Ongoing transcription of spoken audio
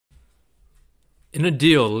In a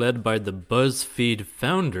deal led by the BuzzFeed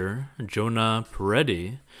founder, Jonah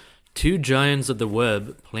Peretti, two giants of the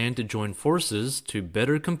web plan to join forces to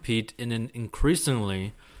better compete in an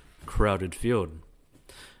increasingly crowded field.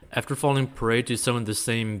 After falling prey to some of the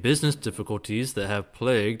same business difficulties that have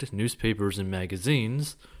plagued newspapers and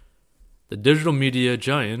magazines, the digital media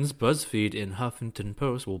giants BuzzFeed and Huffington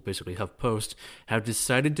Post, well, basically HuffPost, have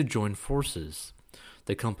decided to join forces,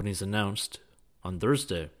 the companies announced on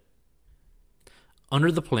Thursday. Under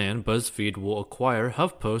the plan, BuzzFeed will acquire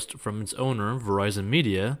HuffPost from its owner, Verizon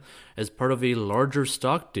Media, as part of a larger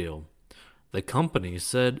stock deal. The company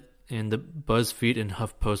said, and the BuzzFeed and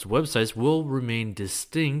HuffPost websites will remain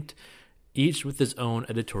distinct, each with its own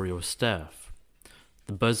editorial staff.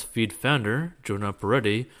 The BuzzFeed founder, Jonah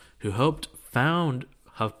Peretti, who helped found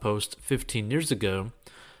HuffPost 15 years ago,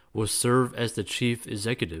 will serve as the chief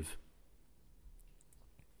executive.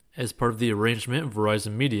 As part of the arrangement,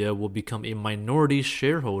 Verizon Media will become a minority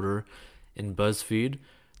shareholder in BuzzFeed,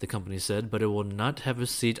 the company said, but it will not have a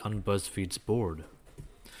seat on BuzzFeed's board.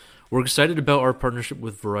 We're excited about our partnership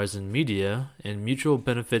with Verizon Media and mutual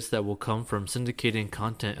benefits that will come from syndicating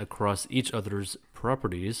content across each other's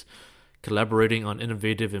properties, collaborating on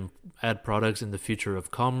innovative ad products in the future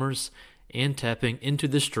of commerce, and tapping into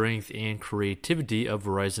the strength and creativity of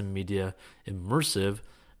Verizon Media Immersive,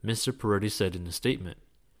 Mr. Peretti said in a statement.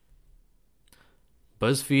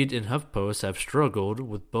 BuzzFeed and HuffPost have struggled,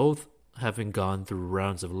 with both having gone through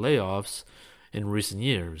rounds of layoffs in recent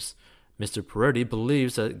years. Mr. Peretti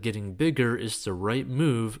believes that getting bigger is the right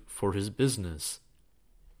move for his business.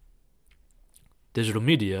 Digital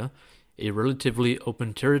media, a relatively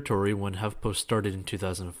open territory when HuffPost started in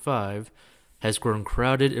 2005, has grown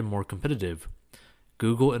crowded and more competitive.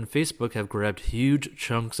 Google and Facebook have grabbed huge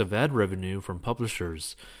chunks of ad revenue from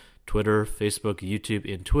publishers. Twitter, Facebook,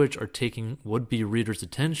 YouTube, and Twitch are taking would-be readers'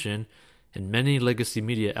 attention, and many legacy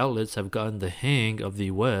media outlets have gotten the hang of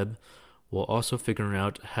the web while also figuring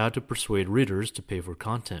out how to persuade readers to pay for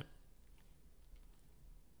content.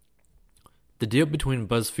 The deal between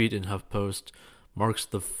BuzzFeed and HuffPost marks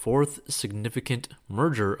the fourth significant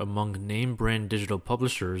merger among name-brand digital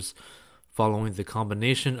publishers following the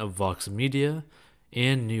combination of Vox Media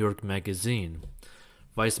and New York Magazine,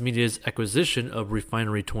 Vice Media's acquisition of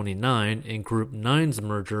Refinery29, and Group 9's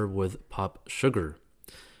merger with Pop Sugar.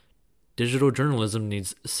 Digital journalism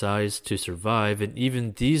needs size to survive, and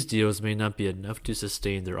even these deals may not be enough to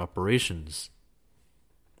sustain their operations.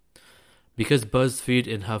 Because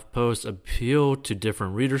BuzzFeed and HuffPost appeal to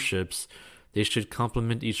different readerships, they should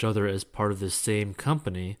complement each other as part of the same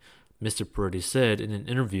company, Mr. Peretti said in an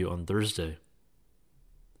interview on Thursday.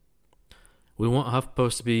 We want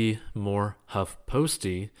HuffPost to be more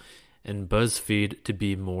HuffPosty and BuzzFeed to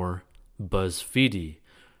be more BuzzFeedy.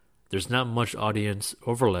 There's not much audience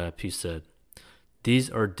overlap, he said.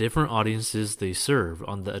 These are different audiences they serve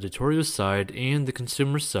on the editorial side and the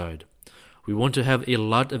consumer side. We want to have a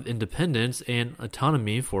lot of independence and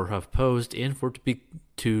autonomy for HuffPost and for it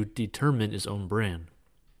to determine its own brand.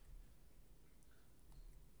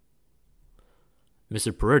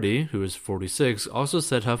 Mr. Peretti, who is 46, also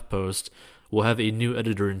said HuffPost will have a new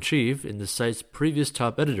editor-in-chief, and the site's previous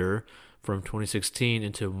top editor from 2016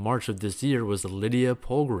 into March of this year was Lydia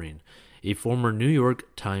Polgreen, a former New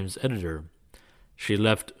York Times editor. She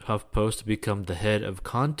left HuffPost to become the head of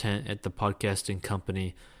content at the podcasting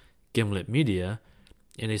company Gimlet Media,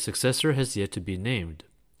 and a successor has yet to be named.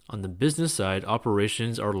 On the business side,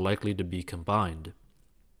 operations are likely to be combined.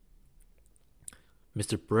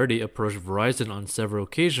 Mr. Peretti approached Verizon on several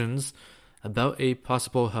occasions about a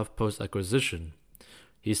possible HuffPost acquisition.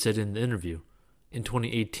 He said in the interview, in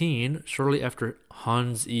 2018, shortly after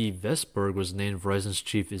Hans E. Vestberg was named Verizon's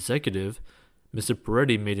chief executive, Mr.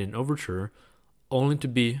 Peretti made an overture, only to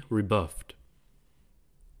be rebuffed.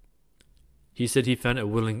 He said he found a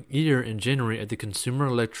willing ear in January at the Consumer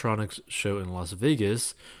Electronics Show in Las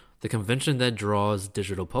Vegas, the convention that draws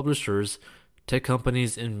digital publishers, tech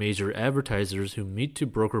companies, and major advertisers who meet to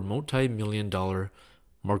broker multi-million-dollar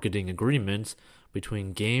marketing agreements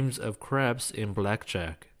between games of craps and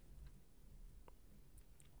blackjack.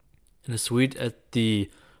 In a suite at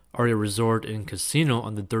the Aria Resort and Casino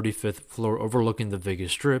on the 35th floor overlooking the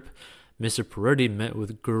Vegas Strip, Mr. Peretti met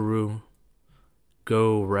with Guru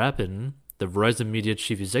Gowrappan, the Verizon Media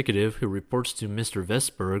chief executive who reports to Mr.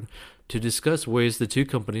 Vestberg, to discuss ways the two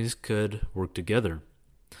companies could work together.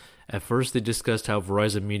 At first, they discussed how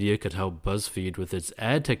Verizon Media could help BuzzFeed with its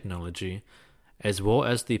ad technology, as well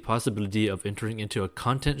as the possibility of entering into a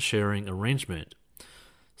content-sharing arrangement.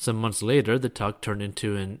 Some months later, the talk turned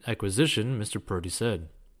into an acquisition, Mr. Peretti said.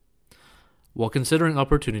 While considering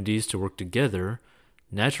opportunities to work together,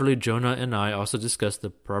 Naturally, Jonah and I also discussed the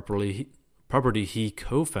property he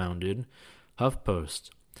co-founded, HuffPost.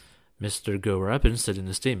 Mr. Gowrappin said in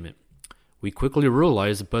a statement, "We quickly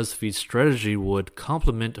realized BuzzFeed's strategy would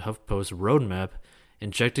complement HuffPost's roadmap,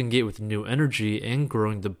 injecting it with new energy and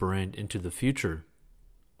growing the brand into the future."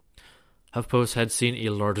 HuffPost had seen a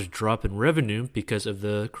large drop in revenue because of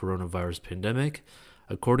the coronavirus pandemic,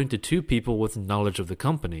 according to two people with knowledge of the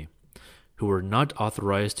company, who were not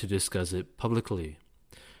authorized to discuss it publicly.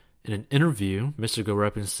 In an interview, Mr.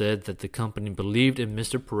 Gowrappin said that the company believed in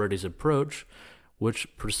Mr. Peretti's approach,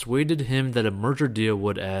 which persuaded him that a merger deal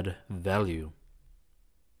would add value.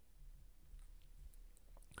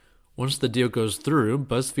 Once the deal goes through,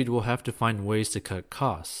 BuzzFeed will have to find ways to cut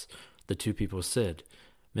costs, the two people said.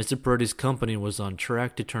 Mr. Peretti's company was on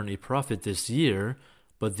track to turn a profit this year,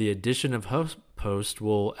 but the addition of HuffPost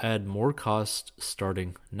will add more costs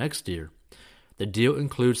starting next year. The deal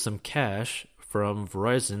includes some cash from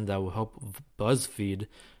Verizon that will help BuzzFeed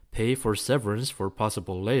pay for severance for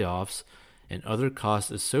possible layoffs and other costs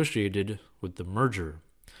associated with the merger,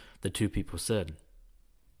 the two people said.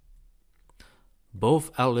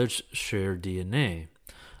 Both outlets share DNA.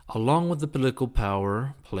 Along with the political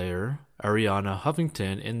power player Arianna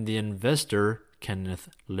Huffington and the investor Kenneth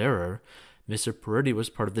Lehrer, Mr. Peretti was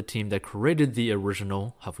part of the team that created the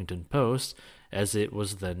original Huffington Post, as it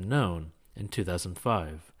was then known, in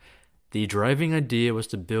 2005. The driving idea was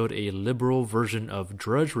to build a liberal version of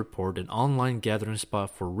Drudge Report, an online gathering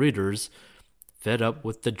spot for readers fed up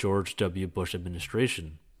with the George W. Bush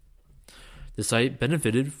administration. The site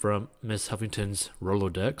benefited from Miss Huffington's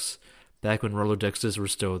Rolodex. Back when Rolodexes were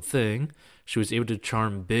still a thing, she was able to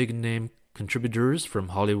charm big-name contributors from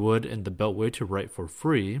Hollywood and the Beltway to write for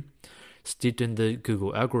free. Steeped in the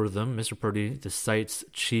Google algorithm, Mr. Peretti, the site's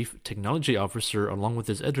chief technology officer, along with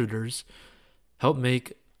his editors, helped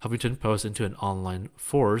make Huffington Post into an online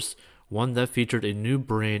force, one that featured a new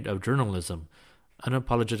brand of journalism,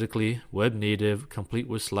 unapologetically web-native, complete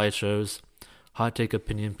with slideshows, hot-take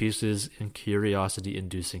opinion pieces, and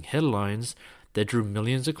curiosity-inducing headlines that drew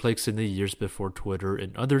millions of clicks in the years before Twitter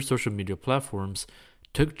and other social media platforms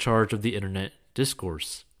took charge of the internet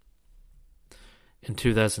discourse. In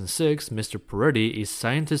 2006, Mr. Peretti, a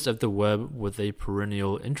scientist of the web with a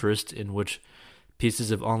perennial interest in which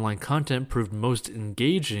pieces of online content proved most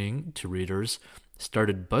engaging to readers,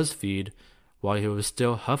 started BuzzFeed while he was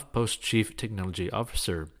still HuffPost chief technology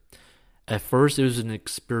officer. At first, it was an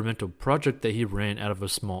experimental project that he ran out of a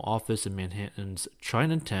small office in Manhattan's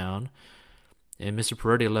Chinatown, and Mr.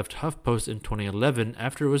 Peretti left HuffPost in 2011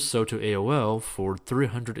 after it was sold to AOL for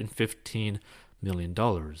 $315 million.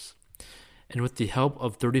 And with the help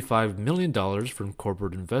of $35 million from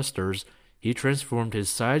corporate investors, he transformed his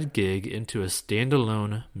side gig into a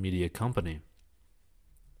standalone media company.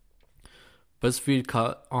 BuzzFeed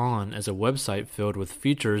caught on as a website filled with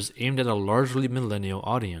features aimed at a largely millennial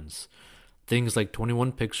audience. Things like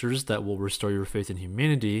 21 pictures that will restore your faith in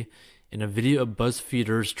humanity, and a video of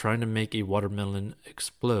BuzzFeeders trying to make a watermelon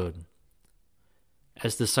explode.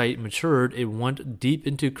 As the site matured, it went deep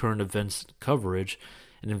into current events coverage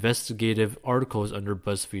and investigative articles under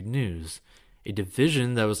BuzzFeed News, a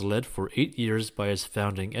division that was led for 8 years by its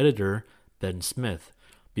founding editor, Ben Smith,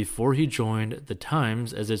 before he joined The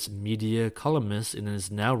Times as its media columnist and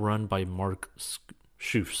is now run by Mark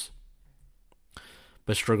Schuss.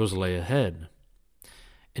 But struggles lay ahead.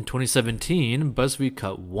 In 2017, BuzzFeed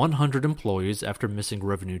cut 100 employees after missing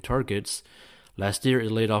revenue targets. Last year,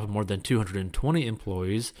 it laid off more than 220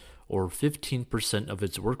 employees, or 15% of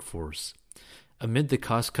its workforce. Amid the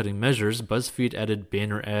cost-cutting measures, BuzzFeed added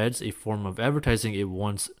banner ads, a form of advertising it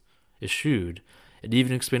once eschewed. It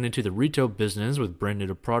even expanded to the retail business with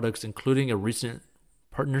branded products, including a recent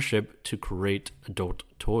partnership to create adult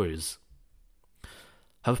toys.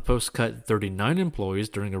 HuffPost cut 39 employees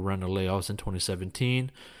during a round of layoffs in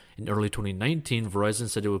 2017. In early 2019, Verizon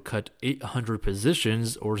said it would cut 800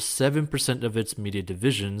 positions, or 7% of its media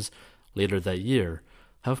divisions, later that year.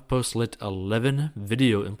 HuffPost let 11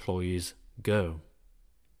 video employees go.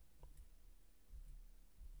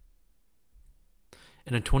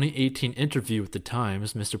 In a 2018 interview with The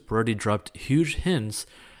Times, Mr. Peretti dropped huge hints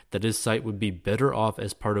that his site would be better off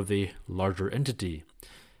as part of a larger entity.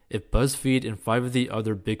 If BuzzFeed and 5 of the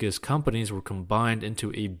other biggest companies were combined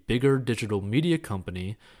into a bigger digital media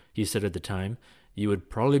company, he said at the time, you would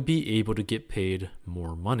probably be able to get paid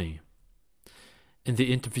more money. In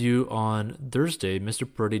the interview on Thursday, Mr.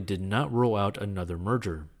 Peretti did not rule out another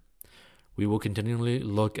merger. We will continually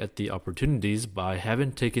look at the opportunities, but I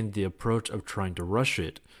haven't taken the approach of trying to rush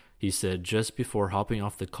it, he said just before hopping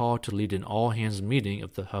off the call to lead an all-hands meeting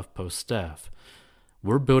of the HuffPost staff.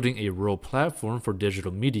 We're building a real platform for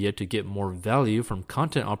digital media to get more value from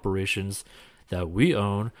content operations that we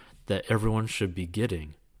own that everyone should be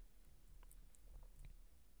getting.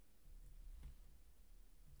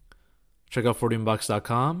 Check out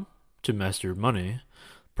 14box.com to master your money.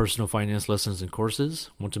 Personal finance lessons and courses.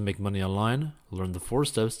 Want to make money online? Learn the 4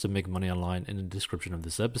 steps to make money online in the description of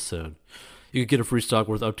this episode. You can get a free stock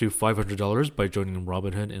worth up to $500 by joining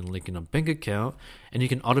Robinhood and linking a bank account, and you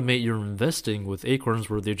can automate your investing with Acorns,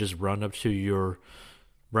 where they just round up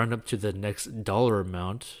to the next dollar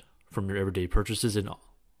amount from your everyday purchases and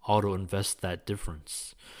auto invest that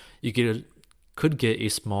difference. Could get a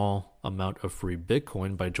small amount of free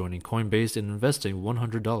Bitcoin by joining Coinbase and investing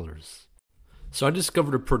 $100. So I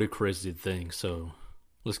discovered a pretty crazy thing, so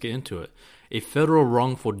let's get into it. A federal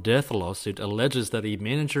wrongful death lawsuit alleges that a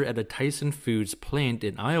manager at a Tyson Foods plant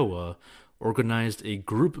in Iowa organized a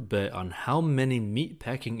group bet on how many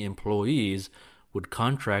meatpacking employees would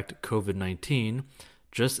contract COVID-19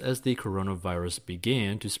 just as the coronavirus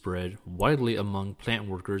began to spread widely among plant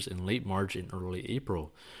workers in late March and early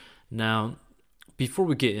April. Now, before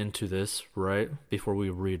we get into this, before we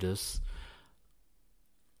read this,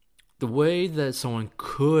 the way that someone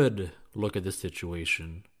could look at this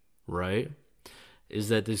situation, is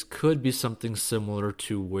that this could be something similar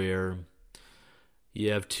to where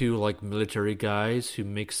you have 2 military guys who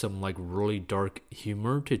make some really dark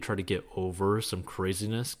humor to try to get over some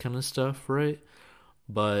craziness kind of stuff,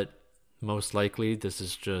 But most likely this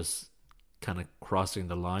is just kind of crossing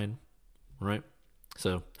the line,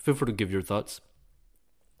 So feel free to give your thoughts.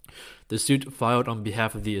 The suit, filed on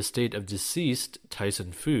behalf of the estate of deceased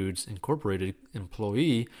Tyson Foods Incorporated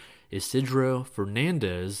employee Isidro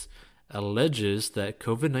Fernandez, alleges that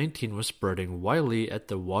COVID-19 was spreading widely at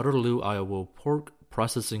the Waterloo, Iowa pork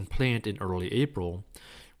processing plant in early April,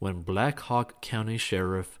 when Black Hawk County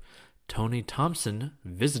Sheriff Tony Thompson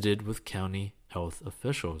visited with county health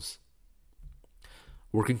officials.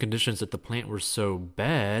 Working conditions at the plant were so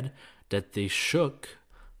bad that they shook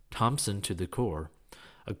Thompson to the core,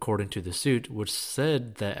 according to the suit, which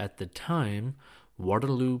said that at the time,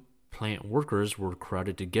 Waterloo plant workers were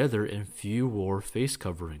crowded together and few wore face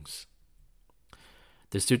coverings.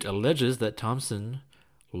 The suit alleges that Thompson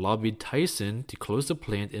lobbied Tyson to close the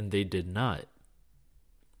plant and they did not.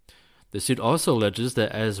 The suit also alleges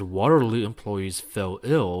that as Waterloo employees fell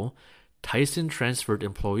ill, Tyson transferred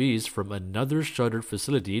employees from another shuttered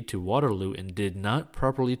facility to Waterloo and did not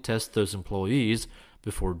properly test those employees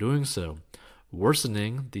before doing so,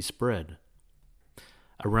 worsening the spread.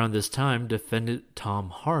 Around this time, defendant Tom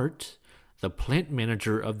Hart, the plant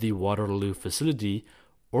manager of the Waterloo facility,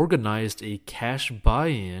 organized a cash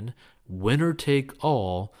buy-in,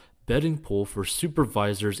 winner-take-all betting pool for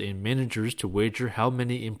supervisors and managers to wager how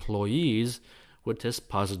many employees would test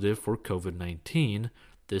positive for COVID-19,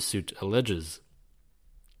 this suit alleges.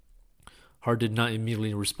 Hart did not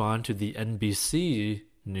immediately respond to the NBC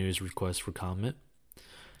News request for comment.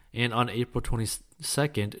 And on April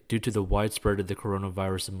 22nd, due to the widespread of the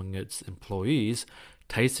coronavirus among its employees,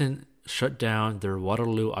 Tyson shut down their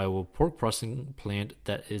Waterloo, Iowa pork processing plant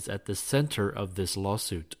that is at the center of this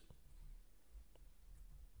lawsuit.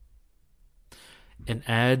 In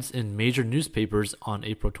ads in major newspapers on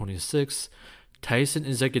April 26, Tyson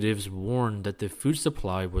executives warned that the food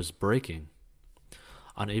supply was breaking.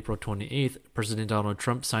 On April 28th, President Donald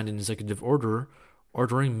Trump signed an executive order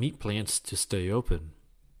ordering meat plants to stay open.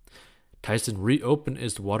 Tyson reopened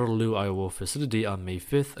its Waterloo, Iowa facility on May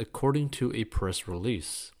 5th, according to a press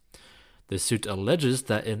release. The suit alleges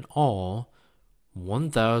that in all,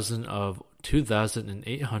 1,000 of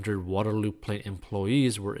 2,800 Waterloo plant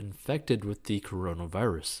employees were infected with the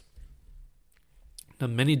coronavirus. Now,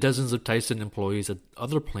 many dozens of Tyson employees at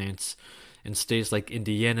other plants in states like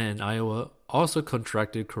Indiana and Iowa also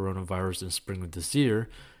contracted coronavirus in spring of this year,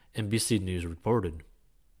 NBC News reported.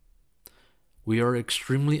 We are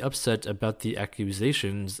extremely upset about the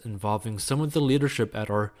accusations involving some of the leadership at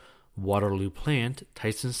our Waterloo plant,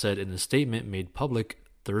 Tyson said in a statement made public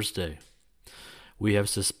Thursday. We have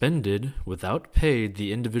suspended, without pay,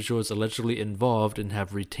 the individuals allegedly involved and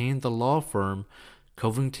have retained the law firm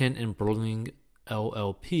Covington and Burling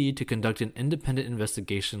LLP to conduct an independent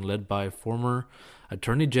investigation led by former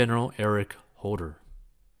Attorney General Eric Holder.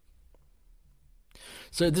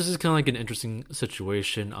 So this is kind of like an interesting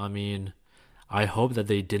situation. I mean, I hope that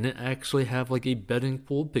they didn't actually have like a betting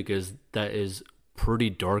pool, because that is pretty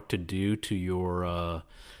dark to do to your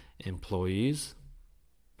employees.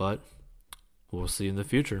 But we'll see in the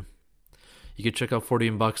future. You can check out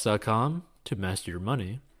 40inbox.com to master your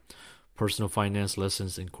money, personal finance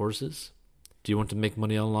lessons and courses. Do you want to make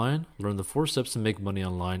money online? Learn the 4 steps to make money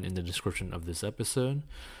online in the description of this episode.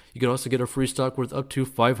 You could also get a free stock worth up to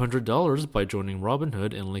 $500 by joining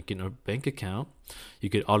Robinhood and linking a bank account.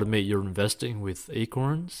 You could automate your investing with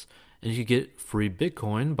Acorns, and you could get free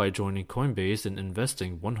Bitcoin by joining Coinbase and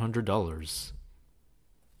investing $100.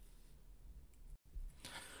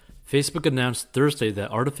 Facebook announced Thursday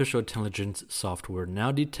that artificial intelligence software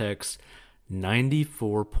now detects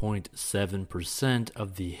 94.7%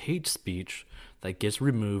 of the hate speech that gets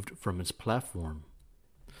removed from its platform.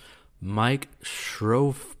 Mike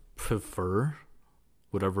Schroepfer,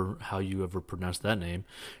 how you ever pronounce that name,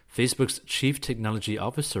 Facebook's chief technology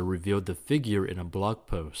officer, revealed the figure in a blog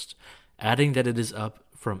post, adding that it is up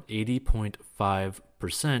from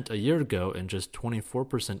 80.5% a year ago and just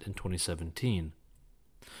 24% in 2017.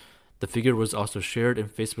 The figure was also shared in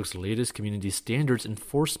Facebook's latest community standards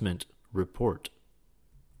enforcement report.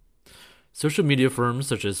 Social media firms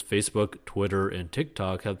such as Facebook, Twitter, and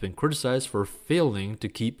TikTok have been criticized for failing to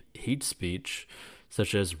keep hate speech,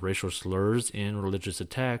 such as racial slurs and religious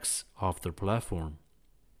attacks, off their platform.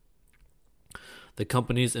 The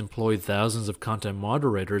companies employ thousands of content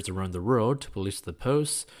moderators around the world to police the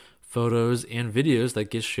posts, photos, and videos that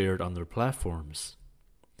get shared on their platforms.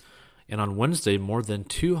 And on Wednesday, more than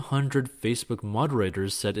 200 Facebook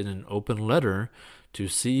moderators said in an open letter to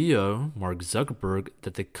CEO Mark Zuckerberg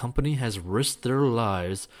that the company has risked their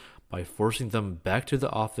lives by forcing them back to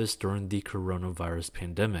the office during the coronavirus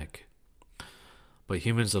pandemic. But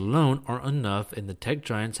humans alone aren't enough, and the tech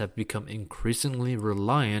giants have become increasingly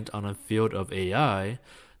reliant on a field of AI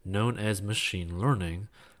known as machine learning,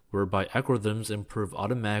 whereby algorithms improve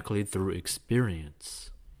automatically through experience.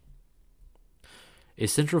 A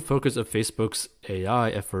central focus of Facebook's AI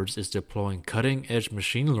efforts is deploying cutting-edge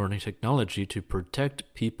machine learning technology to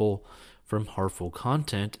protect people from harmful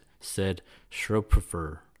content, said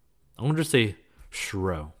Schroepfer. I want to say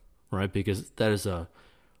Shro, right? Because that is a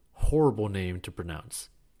horrible name to pronounce.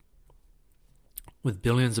 With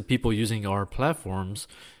billions of people using our platforms,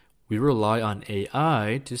 we rely on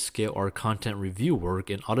AI to scale our content review work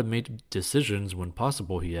and automate decisions when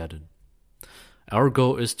possible, he added. Our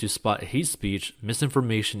goal is to spot hate speech,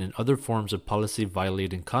 misinformation, and other forms of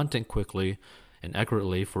policy-violating content quickly and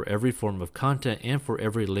accurately for every form of content and for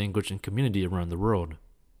every language and community around the world.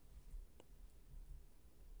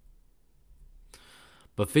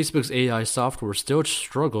 But Facebook's AI software still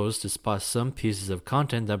struggles to spot some pieces of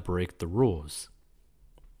content that break the rules.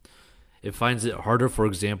 It finds it harder, for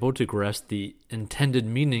example, to grasp the intended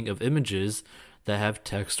meaning of images that have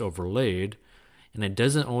text overlaid, and it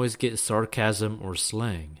doesn't always get sarcasm or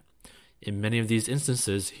slang. In many of these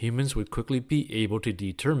instances, humans would quickly be able to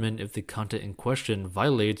determine if the content in question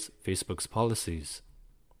violates Facebook's policies.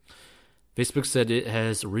 Facebook said it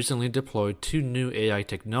has recently deployed 2 new AI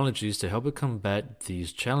technologies to help it combat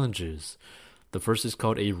these challenges. The first is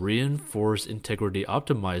called a Reinforced Integrity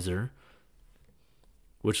Optimizer,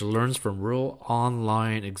 which learns from real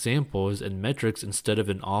online examples and metrics instead of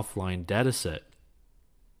an offline dataset.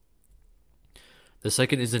 The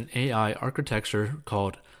second is an AI architecture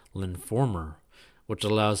called Linformer, which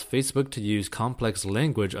allows Facebook to use complex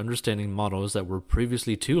language understanding models that were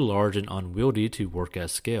previously too large and unwieldy to work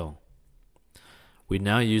at scale. We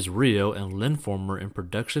now use Rio and Linformer in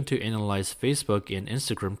production to analyze Facebook and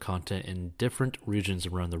Instagram content in different regions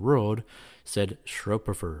around the world, said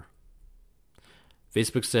Schroepfer.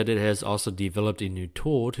 Facebook said it has also developed a new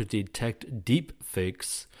tool to detect deep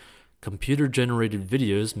fakes, computer-generated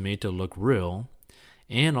videos made to look real,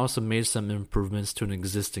 and also made some improvements to an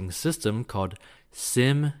existing system called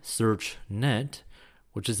SimSearchNet,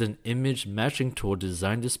 which is an image matching tool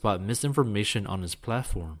designed to spot misinformation on its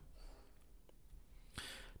platform.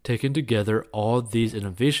 Taken together, all these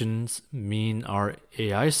innovations mean our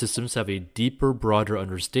AI systems have a deeper, broader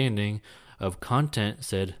understanding of content,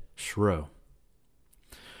 said Shro.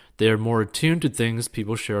 They are more attuned to things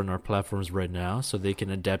people share on our platforms right now, so they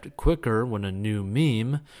can adapt quicker when a new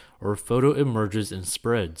meme or photo emerges and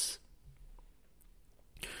spreads.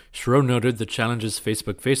 Shro noted the challenges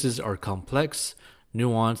Facebook faces are complex,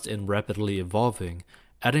 nuanced, and rapidly evolving,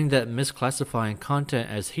 adding that misclassifying content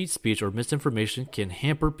as hate speech or misinformation can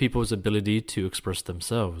hamper people's ability to express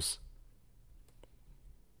themselves.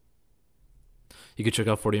 You can check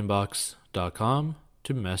out 40inbox.com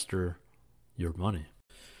to master your money.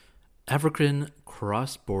 African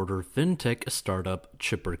cross-border fintech startup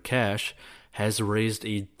Chipper Cash has raised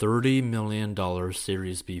a $30 million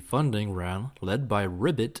Series B funding round led by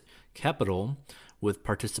Ribbit Capital with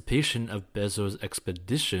participation of Bezos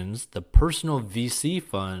Expeditions, the personal VC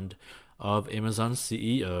fund of Amazon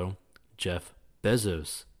CEO Jeff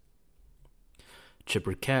Bezos.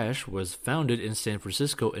 Chipper Cash was founded in San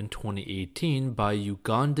Francisco in 2018 by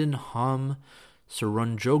Ugandan Ham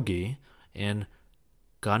Surunjogi and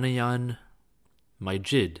Ghanaian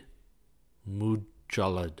Majid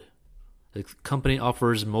Mujalad. The company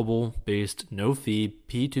offers mobile-based, no-fee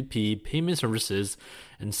P2P payment services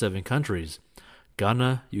in 7 countries: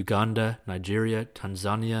 Ghana, Uganda, Nigeria,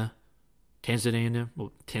 Tanzania, I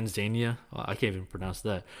can't even pronounce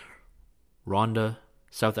that, Rwanda,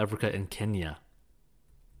 South Africa, and Kenya.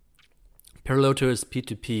 Parallel to its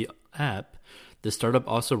P2P app, the startup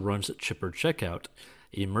also runs Chipper Checkout,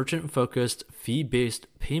 a merchant-focused, fee-based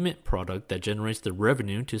payment product that generates the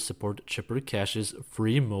revenue to support Chipper Cash's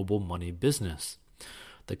free mobile money business.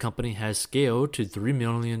 The company has scaled to 3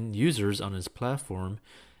 million users on its platform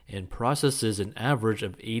and processes an average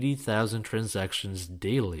of 80,000 transactions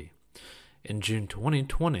daily. In June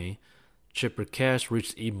 2020, Chipper Cash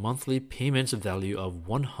reached a monthly payments value of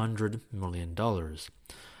 $100 million,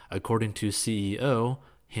 according to CEO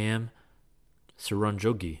Ham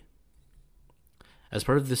Surunjogi. As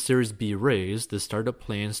part of the Series B raise, the startup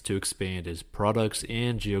plans to expand its products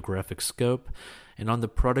and geographic scope, and on the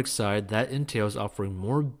product side, that entails offering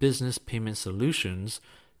more business payment solutions,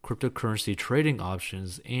 cryptocurrency trading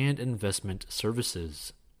options, and investment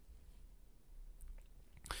services.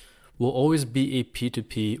 We'll always be a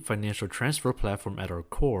P2P financial transfer platform at our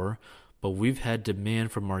core, but we've had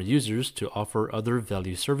demand from our users to offer other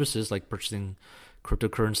value services like purchasing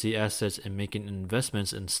cryptocurrency assets and making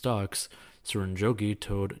investments in stocks, Surunjogi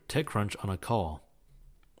told TechCrunch on a call.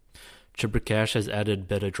 Chipper Cash has added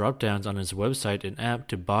beta dropdowns on its website and app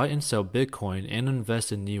to buy and sell Bitcoin and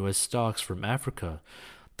invest in U.S. stocks from Africa,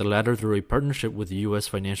 the latter through a partnership with U.S.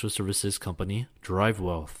 financial services company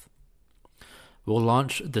DriveWealth. We'll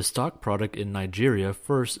launch the stock product in Nigeria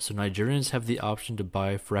first so Nigerians have the option to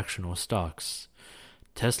buy fractional stocks,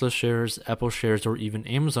 Tesla shares, Apple shares, or even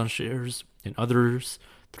Amazon shares, and others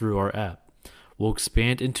through our app. We'll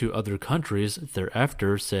expand into other countries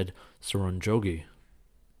thereafter, said Surunjogi.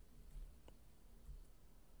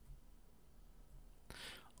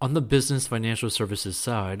 On the business financial services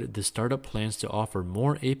side, the startup plans to offer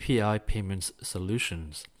more API payments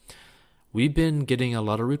solutions. We've been getting a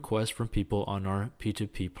lot of requests from people on our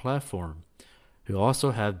P2P platform who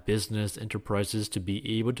also have business enterprises to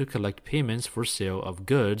be able to collect payments for sale of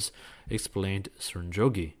goods, explained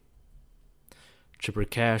Surunjogi. Chipper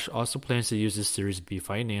Cash also plans to use this Series B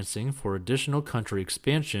financing for additional country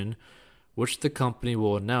expansion, which the company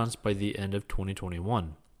will announce by the end of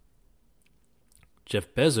 2021. Jeff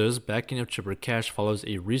Bezos' backing of Chipper Cash follows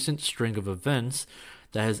a recent string of events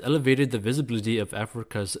that has elevated the visibility of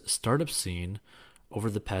Africa's startup scene over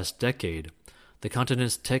the past decade. The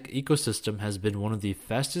continent's tech ecosystem has been one of the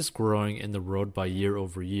fastest growing in the world by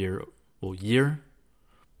year-over-year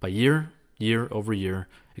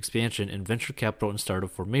expansion in venture capital and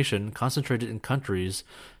startup formation concentrated in countries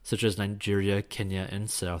such as Nigeria, Kenya, and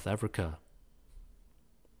South Africa.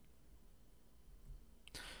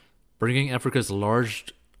 Bringing Africa's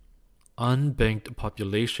large unbanked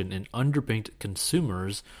population and underbanked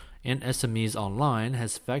consumers and SMEs online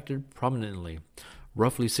has factored prominently.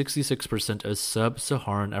 Roughly 66% of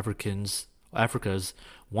sub-Saharan Africa's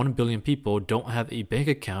 1 billion people don't have a bank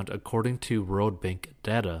account according to World Bank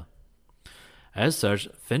data. As such,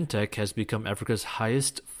 fintech has become Africa's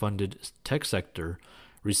highest funded tech sector,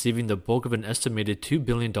 receiving the bulk of an estimated $2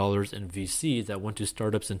 billion in VC that went to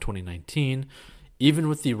startups in 2019, even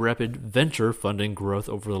with the rapid venture funding growth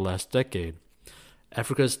over the last decade.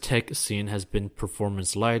 Africa's tech scene has been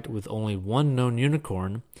performance light, with only one known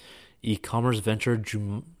unicorn, e-commerce venture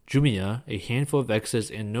Jumia, a handful of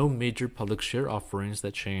exits, and no major public share offerings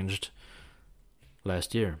that changed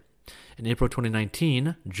last year. In April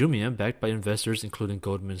 2019, Jumia, backed by investors including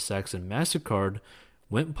Goldman Sachs and MasterCard,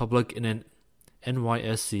 went public in an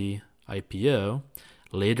NYSE IPO.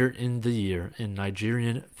 Later in the year, a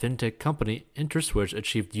Nigerian fintech company, Interswitch,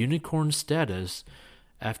 achieved unicorn status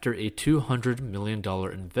after a $200 million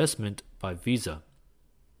investment by Visa.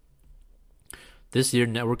 This year,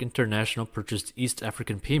 Network International purchased East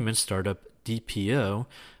African payments startup DPO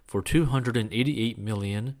for $288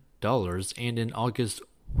 million, and in August,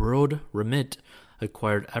 World Remit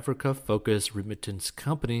acquired Africa-focused remittance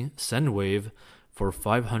company Sendwave for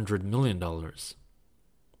 $500 million.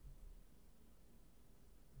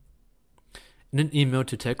 In an email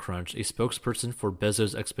to TechCrunch, a spokesperson for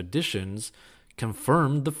Bezos Expeditions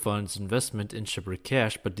confirmed the fund's investment in Chipper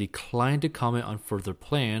Cash but declined to comment on further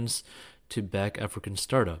plans to back African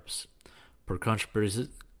startups. Per Crunchbase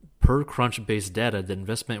data, the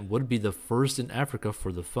investment would be the first in Africa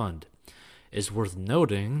for the fund. It's worth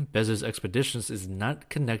noting Bezos Expeditions is not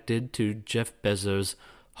connected to Jeff Bezos'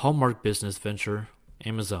 hallmark business venture,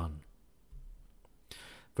 Amazon.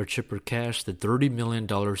 For Chipper Cash, the $30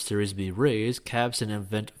 million Series B raise caps an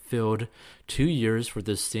event-filled 2 years for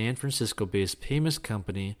the San Francisco-based payments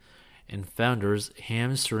company and founders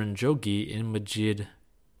Ham Surenjogi and Majid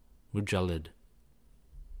Mujalid.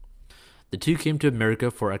 The two came to America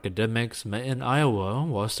for academics, met in Iowa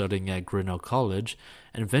while studying at Grinnell College,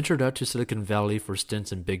 and ventured out to Silicon Valley for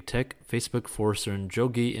stints in big tech, Facebook for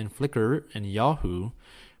Surenjogi and Flickr and Yahoo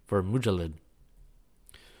for Mujalid.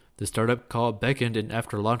 The startup call beckoned, and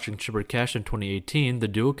after launching Chipper Cash in 2018, the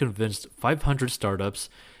duo convinced 500 startups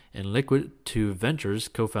and Liquid 2 Ventures,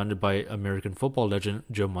 co-founded by American football legend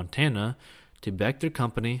Joe Montana, to back their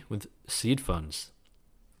company with seed funds.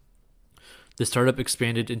 The startup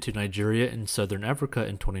expanded into Nigeria and Southern Africa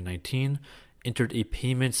in 2019, entered a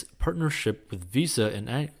payments partnership with Visa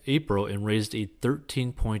in April, and raised a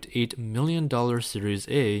 $13.8 million Series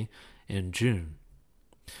A in June.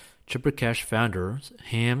 Chipper Cash founder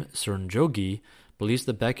Ham Surenjogi believes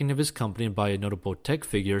the backing of his company by a notable tech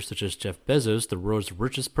figure such as Jeff Bezos, the world's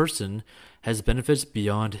richest person, has benefits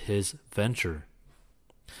beyond his venture.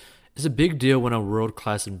 It's a big deal when a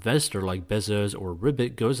world-class investor like Bezos or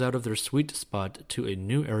Ribbit goes out of their sweet spot to a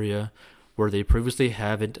new area where they previously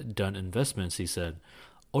haven't done investments, he said.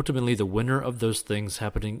 Ultimately, the winner of those things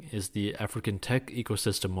happening is the African tech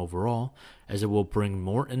ecosystem overall, as it will bring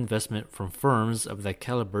more investment from firms of that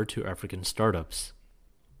caliber to African startups.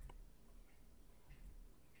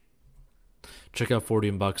 Check out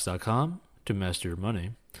 40inbox.com to master your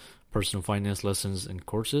money. Personal finance lessons and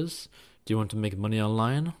courses. Do you want to make money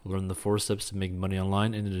online? Learn the 4 steps to make money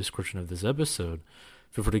online in the description of this episode.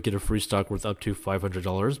 Feel free to get a free stock worth up to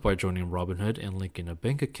 $500 by joining Robinhood and linking a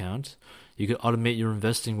bank account. You can automate your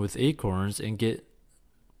investing with Acorns and get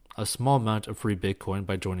a small amount of free Bitcoin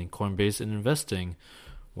by joining Coinbase and investing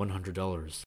 $100.